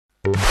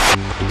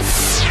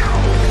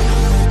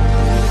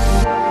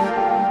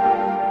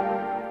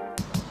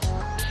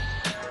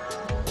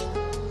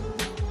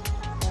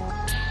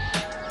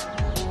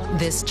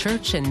This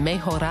church in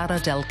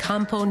Mejorada del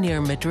Campo near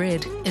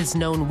Madrid is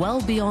known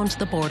well beyond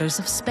the borders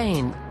of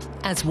Spain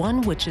as one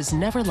which is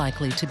never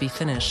likely to be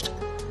finished.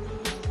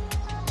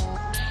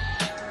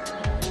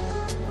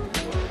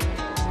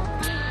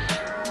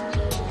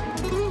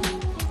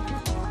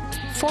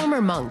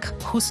 Former monk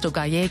Justo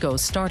Gallego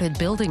started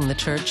building the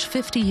church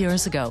 50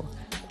 years ago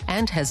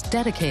and has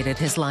dedicated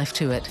his life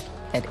to it.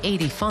 At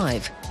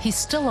 85, he's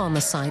still on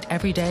the site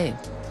every day.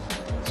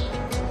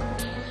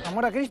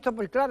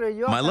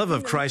 My love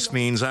of Christ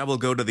means I will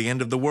go to the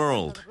end of the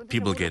world.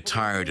 People get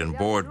tired and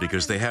bored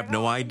because they have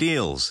no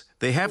ideals.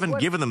 They haven't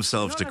given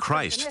themselves to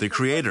Christ, the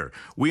Creator.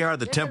 We are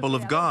the temple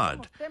of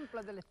God.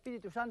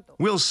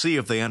 We'll see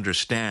if they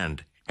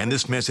understand, and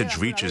this message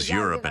reaches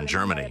Europe and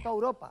Germany.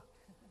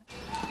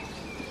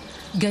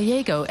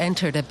 Gallego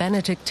entered a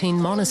Benedictine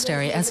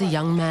monastery as a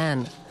young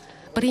man,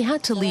 but he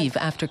had to leave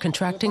after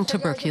contracting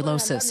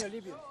tuberculosis.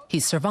 He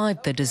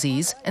survived the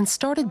disease and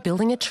started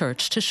building a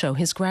church to show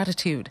his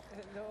gratitude.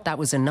 That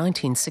was in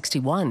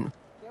 1961.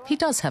 He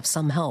does have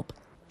some help.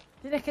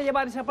 You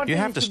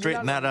have to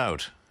straighten that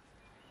out.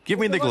 Give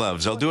me the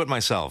gloves, I'll do it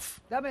myself.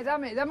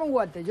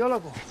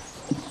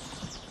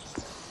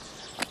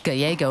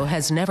 Gallego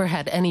has never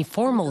had any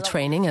formal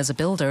training as a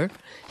builder.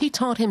 He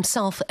taught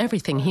himself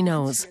everything he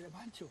knows.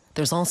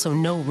 There's also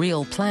no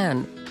real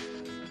plan.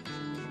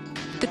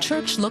 The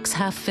church looks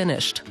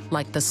half-finished,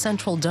 like the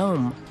central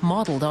dome,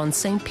 modeled on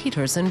St.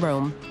 Peter's in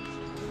Rome.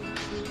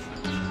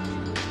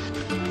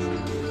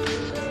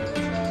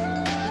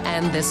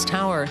 And this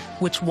tower,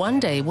 which one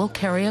day will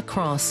carry a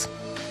cross.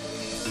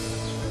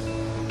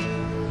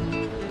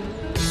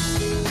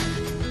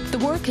 The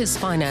work is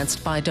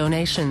financed by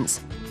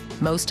donations.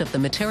 Most of the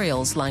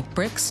materials, like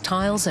bricks,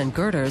 tiles, and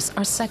girders,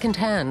 are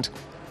second-hand.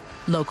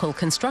 Local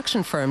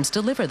construction firms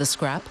deliver the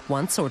scrap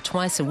once or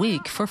twice a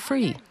week for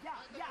free.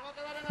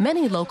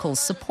 Many locals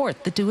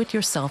support the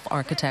do-it-yourself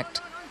architect.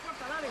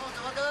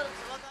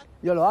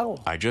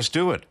 I just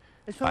do it.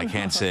 I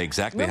can't say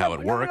exactly how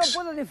it works.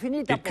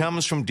 It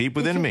comes from deep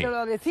within me.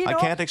 I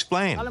can't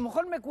explain.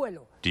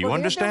 Do you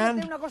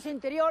understand?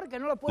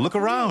 Look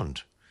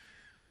around.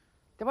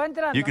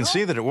 You can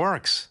see that it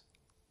works.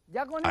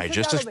 I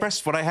just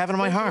expressed what I have in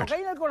my heart.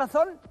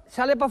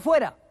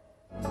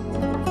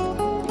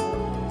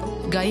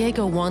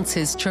 Gallego wants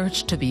his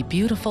church to be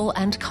beautiful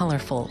and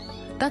colorful.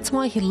 That's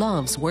why he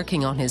loves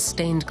working on his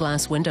stained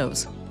glass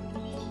windows.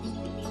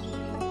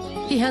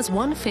 He has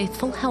one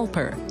faithful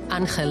helper,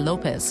 Angel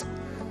Lopez.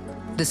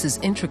 This is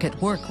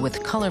intricate work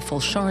with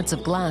colorful shards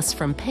of glass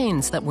from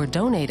panes that were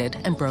donated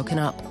and broken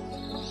up.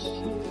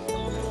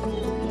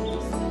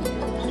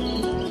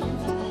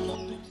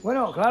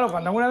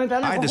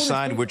 I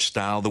decide which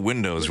style the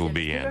windows will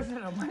be in.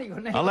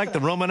 I like the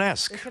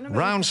Romanesque,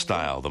 round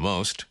style the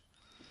most.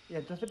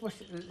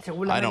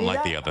 I don't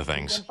like the other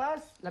things.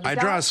 I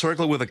draw a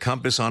circle with a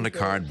compass onto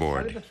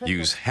cardboard,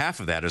 use half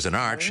of that as an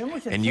arch,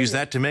 and use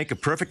that to make a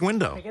perfect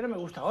window.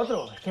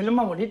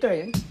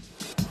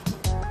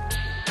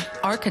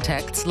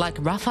 Architects like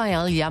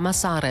Rafael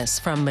Llamazares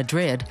from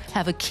Madrid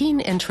have a keen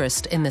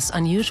interest in this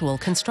unusual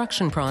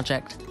construction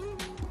project.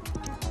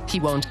 He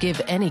won't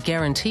give any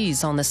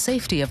guarantees on the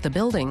safety of the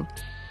building,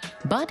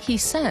 but he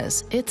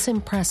says it's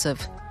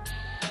impressive.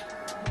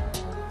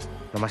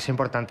 The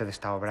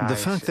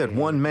fact that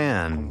one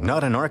man,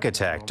 not an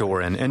architect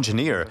or an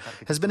engineer,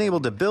 has been able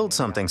to build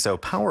something so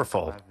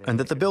powerful, and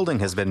that the building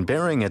has been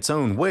bearing its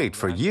own weight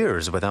for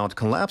years without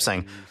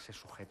collapsing,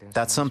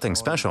 that's something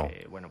special.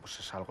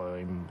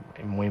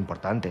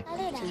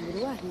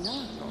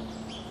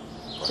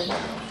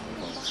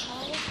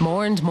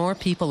 More and more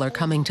people are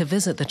coming to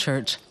visit the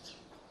church.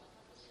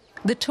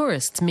 The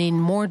tourists mean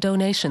more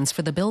donations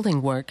for the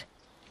building work.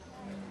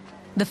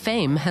 The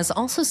fame has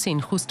also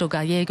seen Justo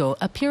Gallego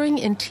appearing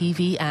in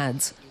TV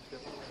ads.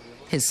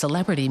 His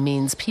celebrity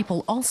means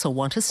people also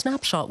want a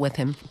snapshot with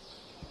him.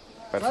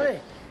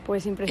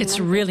 It's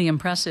really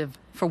impressive.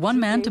 For one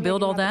man to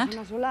build all that,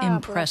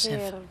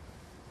 impressive.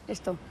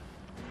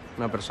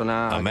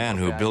 A man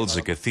who builds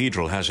a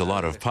cathedral has a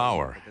lot of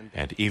power,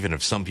 and even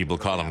if some people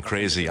call him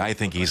crazy, I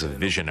think he's a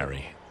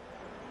visionary.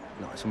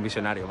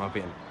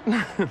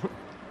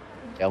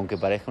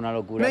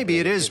 Maybe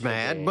it is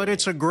mad, but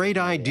it's a great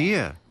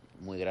idea.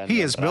 He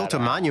has built a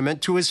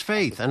monument to his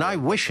faith, and I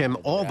wish him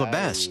all the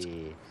best.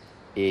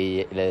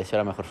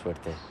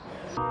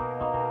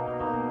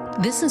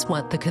 This is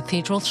what the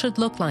cathedral should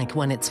look like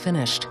when it's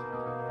finished.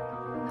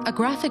 A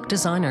graphic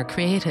designer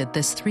created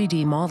this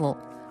 3D model,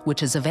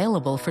 which is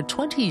available for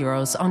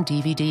 €20 on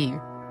DVD.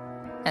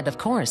 And of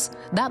course,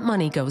 that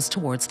money goes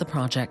towards the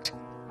project.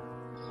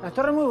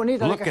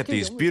 Look at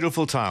these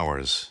beautiful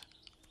towers.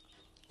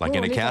 Like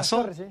in a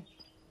castle?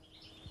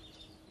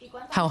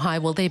 How high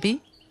will they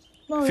be?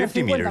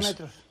 50 meters.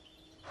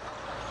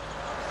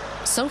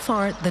 So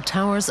far, the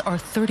towers are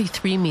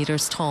 33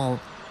 meters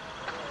tall.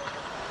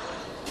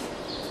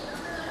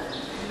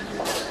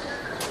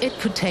 It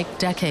could take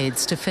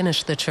decades to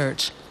finish the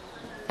church,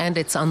 and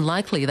it's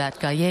unlikely that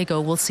Gallego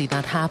will see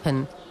that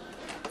happen.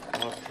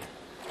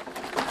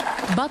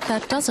 But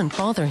that doesn't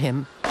bother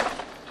him.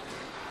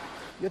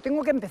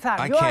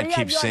 I can't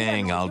keep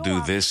saying I'll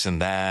do this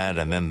and that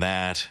and then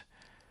that.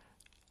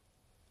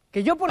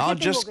 I'll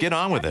just get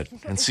on with it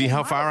and see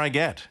how far I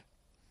get.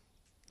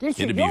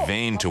 It'd be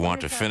vain to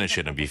want to finish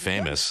it and be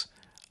famous.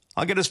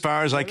 I'll get as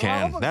far as I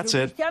can. That's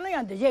it.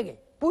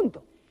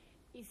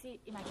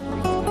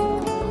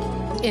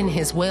 In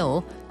his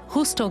will,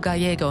 Justo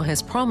Gallego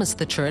has promised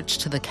the church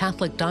to the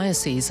Catholic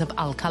Diocese of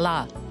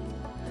Alcalá,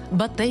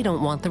 but they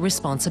don't want the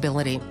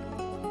responsibility.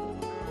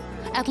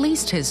 At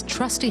least his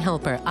trusty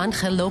helper,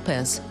 Angel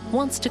Lopez,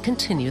 wants to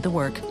continue the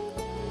work.